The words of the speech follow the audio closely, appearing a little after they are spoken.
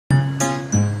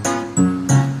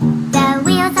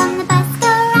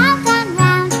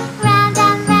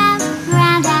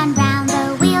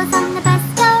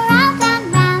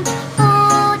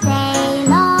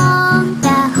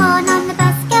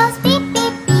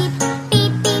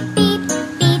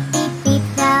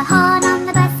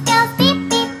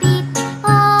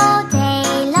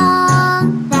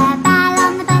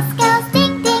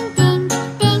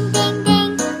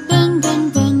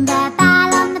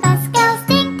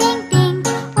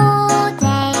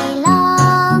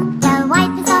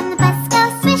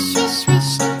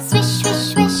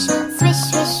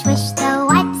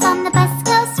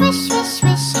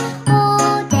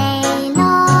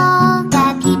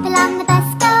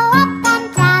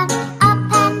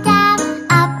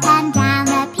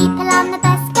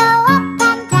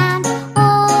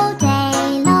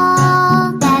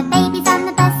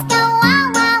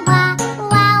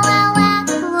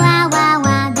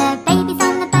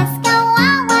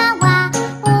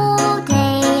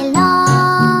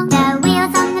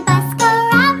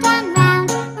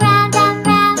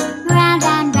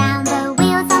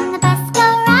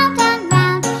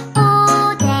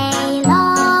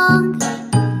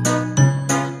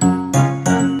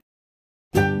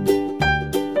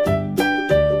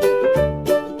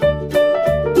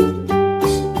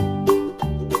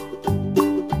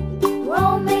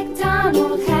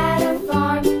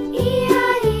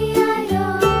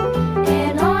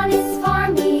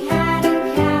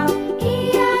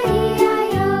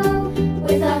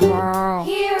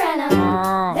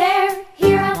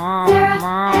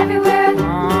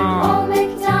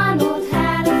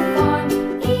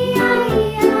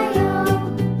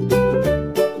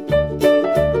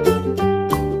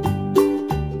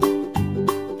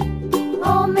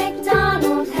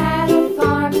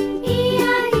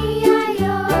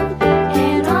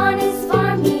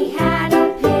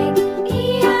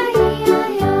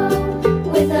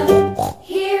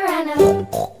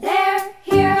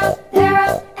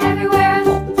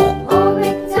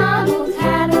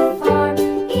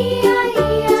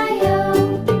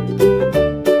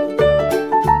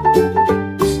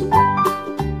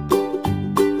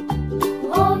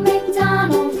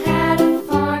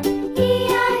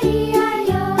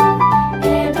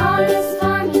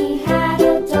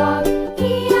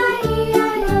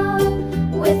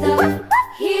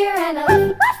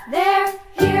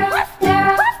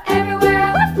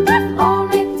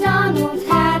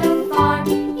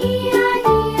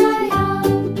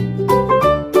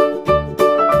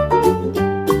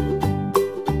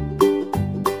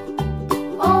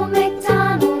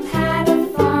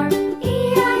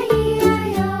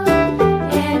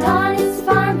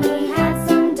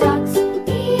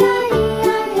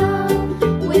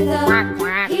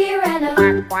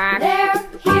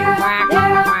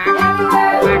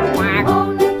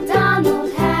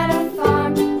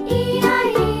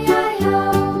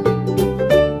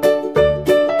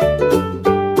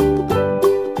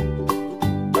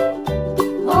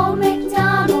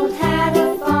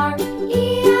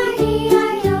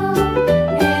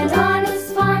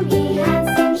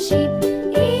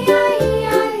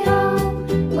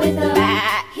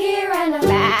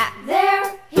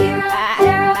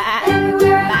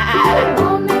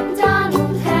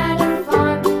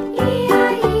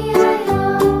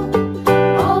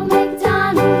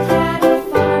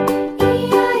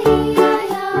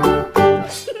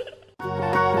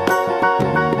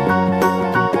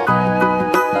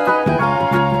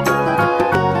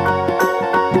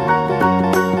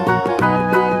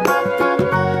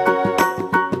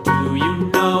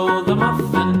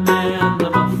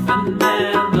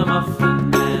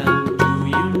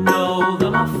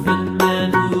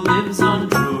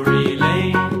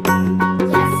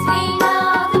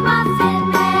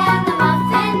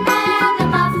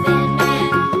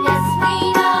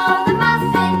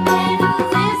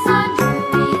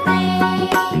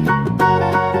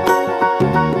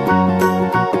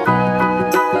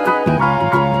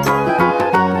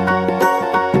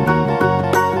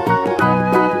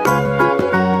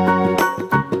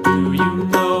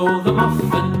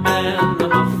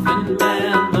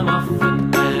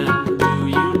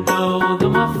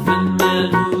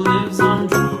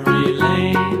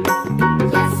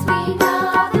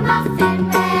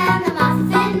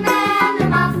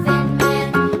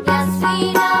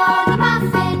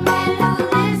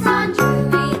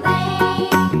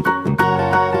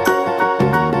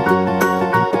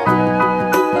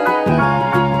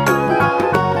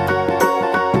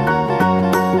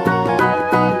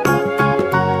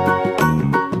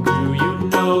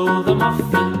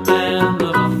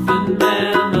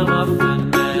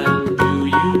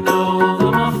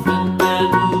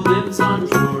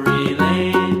Drury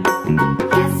Lane.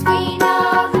 Yes, we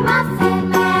know the Muffin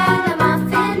Man, the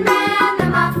Muffin Man, the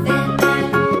Muffin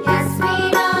Man. Yes, we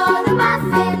know the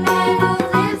Muffin Man who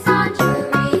lives on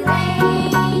Drury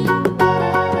Lane.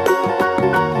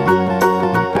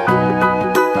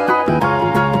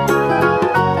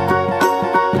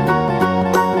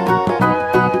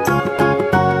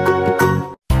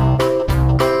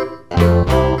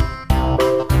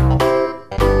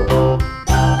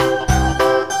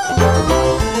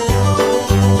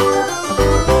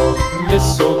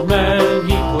 This old man,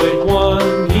 he played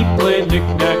one. He played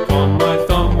knick-knack on my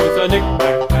thumb with a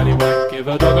knick-knack, paddywhack, give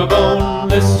a dog a bone.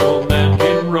 This old man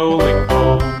came rolling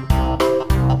home.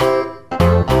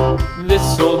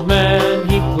 This old man,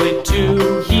 he played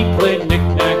two. He played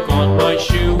knick-knack on my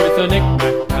shoe with a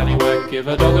knick-knack, paddywhack, give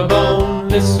a dog a bone.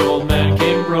 This old man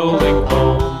came rolling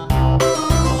home.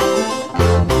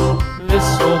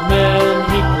 This old man,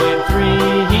 he played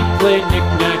three. He played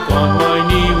knick-knack on my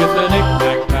knee with a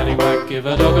knick-knack, paddywhack, give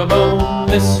a dog a bone.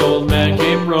 This old man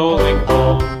came rolling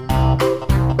home.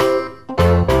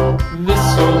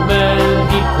 This old man,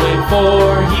 he played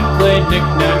four. He played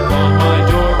knick-knack on my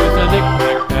door with a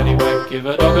knick-knack, paddywhack, give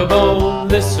a dog a bone.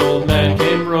 This old man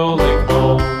came rolling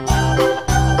home.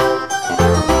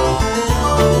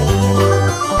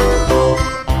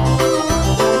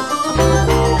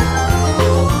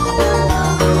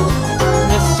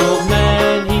 This old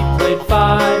man, he played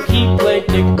five. He played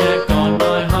knick-knack on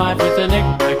my hive with a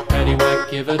knick-knack, paddywhack,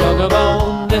 give a dog a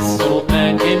bone. This old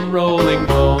man came rolling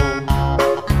home.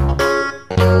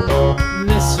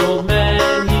 This old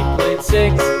man, he played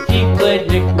six. He played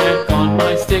knick-knack on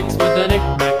my sticks with a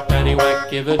knick-knack, paddywhack,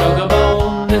 give a dog a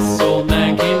bone. This old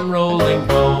man came rolling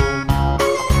home.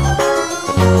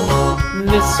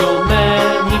 This old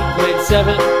man, he played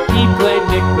seven. He played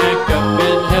knick-knack up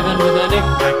in heaven with a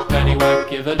knick-knack, paddywhack,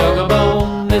 give a dog a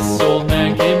bone. This old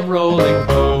man came rolling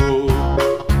home.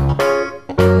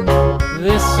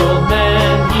 This old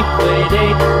man, he played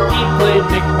eight. He played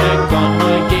knick-knack on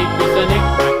my gate with a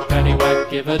knick-knack, paddywhack,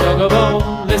 give a dog a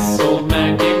bone. This old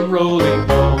man came rolling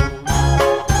home.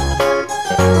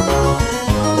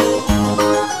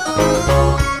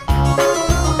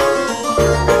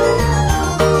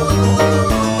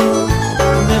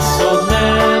 This old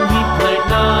man, he played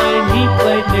nine. He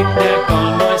played knick-knack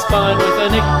on my spine with a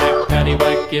knick-knack,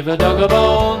 paddywhack, give a dog a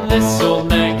bone. This old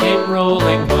man came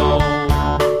rolling home.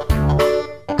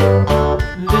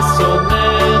 This old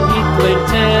man, he played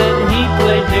ten. He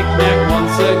played knick-knack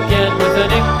once again with a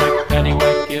knick-knack,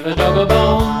 paddywhack, give a dog a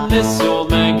bone. This old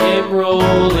man came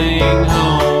rolling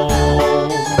home.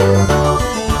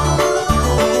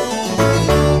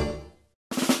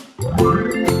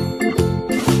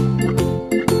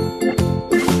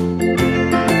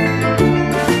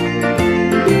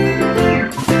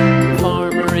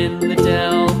 Farmer in the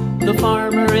dell, the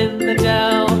farmer in the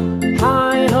dell.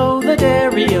 Hi-ho, the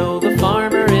dairy-o, the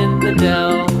farmer in the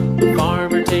dell. The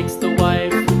farmer takes the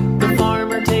wife, the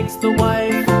farmer takes the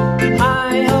wife.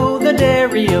 Hi-ho, the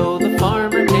dairy-o, the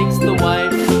farmer takes the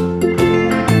wife.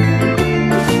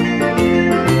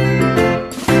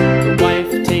 The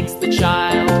wife takes the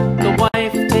child, the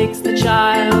wife takes the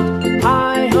child.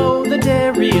 Hi-ho, the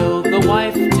dairy-o, the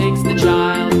wife takes the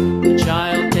child. The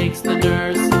child takes the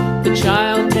nurse, the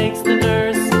child takes the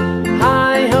nurse.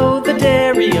 Hi-ho, the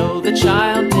dairy-o, the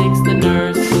child takes the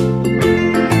nurse.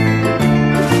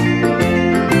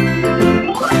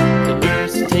 The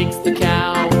nurse takes the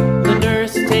cow, the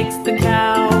nurse takes the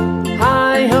cow.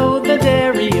 Hi-ho, the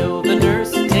dairy-o, the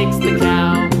nurse takes the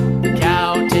cow. The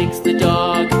cow takes the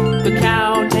dog, the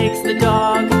cow takes the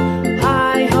dog.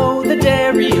 Hi-ho, the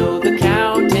dairy-o, the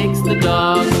cow takes the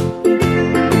dog.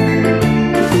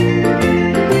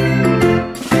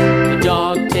 The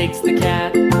dog takes the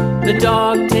cat, the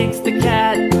dog takes the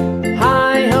cat.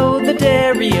 Hi-ho, the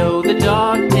dairy-o, the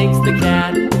dog takes the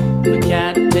cat. The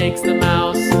cat takes the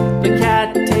mouse,